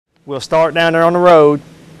We'll start down there on the road.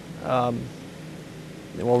 Then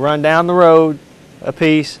we'll run down the road a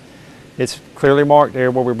piece. It's clearly marked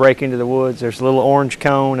there where we break into the woods. There's a little orange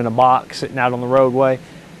cone and a box sitting out on the roadway.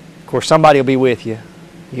 Of course, somebody will be with you.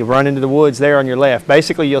 You run into the woods there on your left.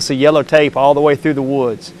 Basically, you'll see yellow tape all the way through the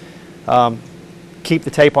woods. Keep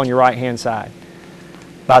the tape on your right-hand side.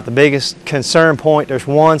 About the biggest concern point, there's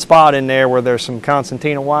one spot in there where there's some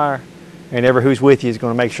concertina wire, and everyone who's with you is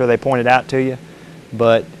going to make sure they point it out to you.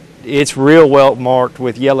 But it's real well marked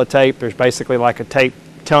with yellow tape. There's basically like a tape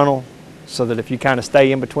tunnel, so that if you kind of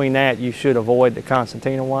stay in between that, you should avoid the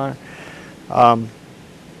concertina wire.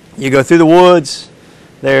 You go through the woods.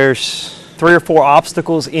 There's 3 or 4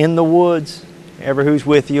 obstacles in the woods. Everyone who's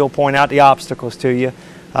with you will point out the obstacles to you.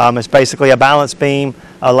 It's basically a balance beam,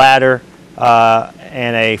 a ladder,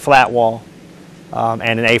 and a flat wall,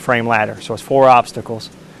 and an A-frame ladder. So it's 4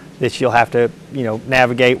 obstacles that you'll have to,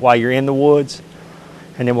 navigate while you're in the woods.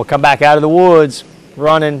 And then we'll come back out of the woods,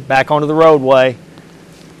 running back onto the roadway.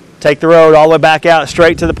 Take the road all the way back out,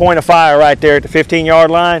 straight to the point of fire right there at the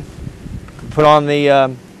 15-yard line. Put on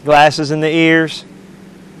the glasses in the ears.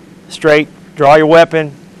 Straight, draw your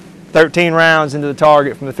weapon. 13 rounds into the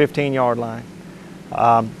target from the 15-yard line.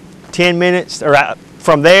 10 minutes, or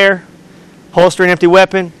from there, holster an empty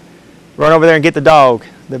weapon, run over there and get the dog.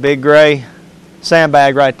 The big gray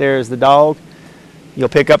sandbag right there is the dog. You'll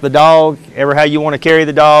pick up the dog, ever how you want to carry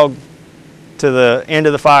the dog to the end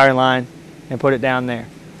of the firing line and put it down there.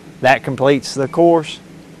 That completes the course.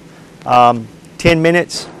 10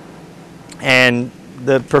 minutes, and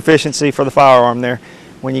the proficiency for the firearm there,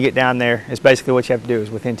 when you get down there, is basically what you have to do is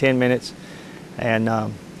within 10 minutes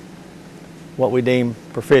and what we deem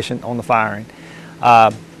proficient on the firing.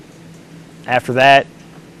 After that,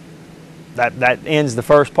 that ends the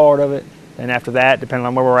first part of it. And after that, depending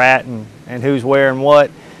on where we're at and who's where and what,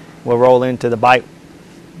 we'll roll into the bite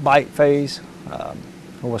phase.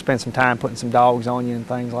 We'll spend some time putting some dogs on you and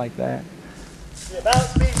things like that. Yeah,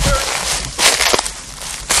 balance beam, sir.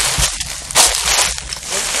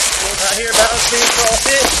 Right here, balance beam across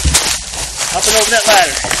it. Up and over that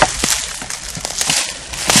ladder.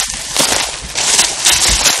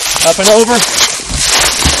 Up and over.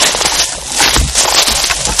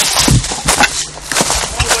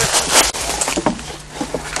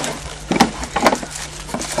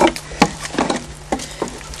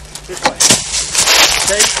 This way.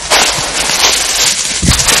 Take.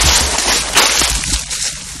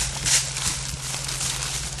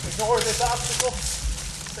 Ignore this obstacle.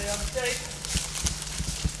 Stay on the tape.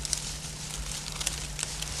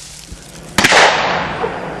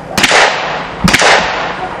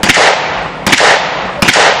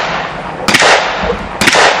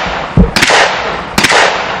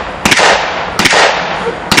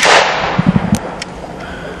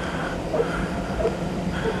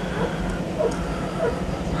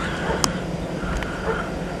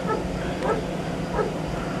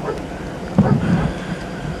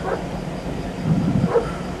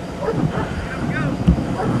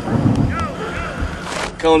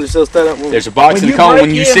 Cones are still set up. There's a box in the cone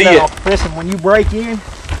when you see it. Listen, when you break in,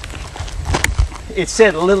 it's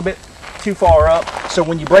set a little bit too far up. So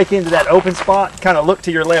when you break into that open spot, kind of look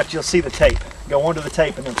to your left, you'll see the tape. Go under the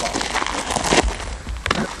tape and then pop.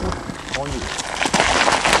 On you.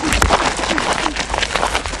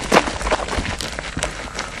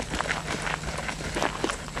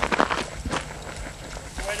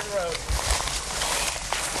 Way to the road.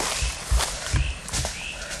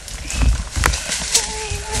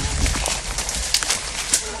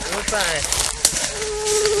 Fine.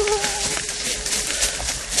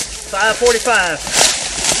 5:45.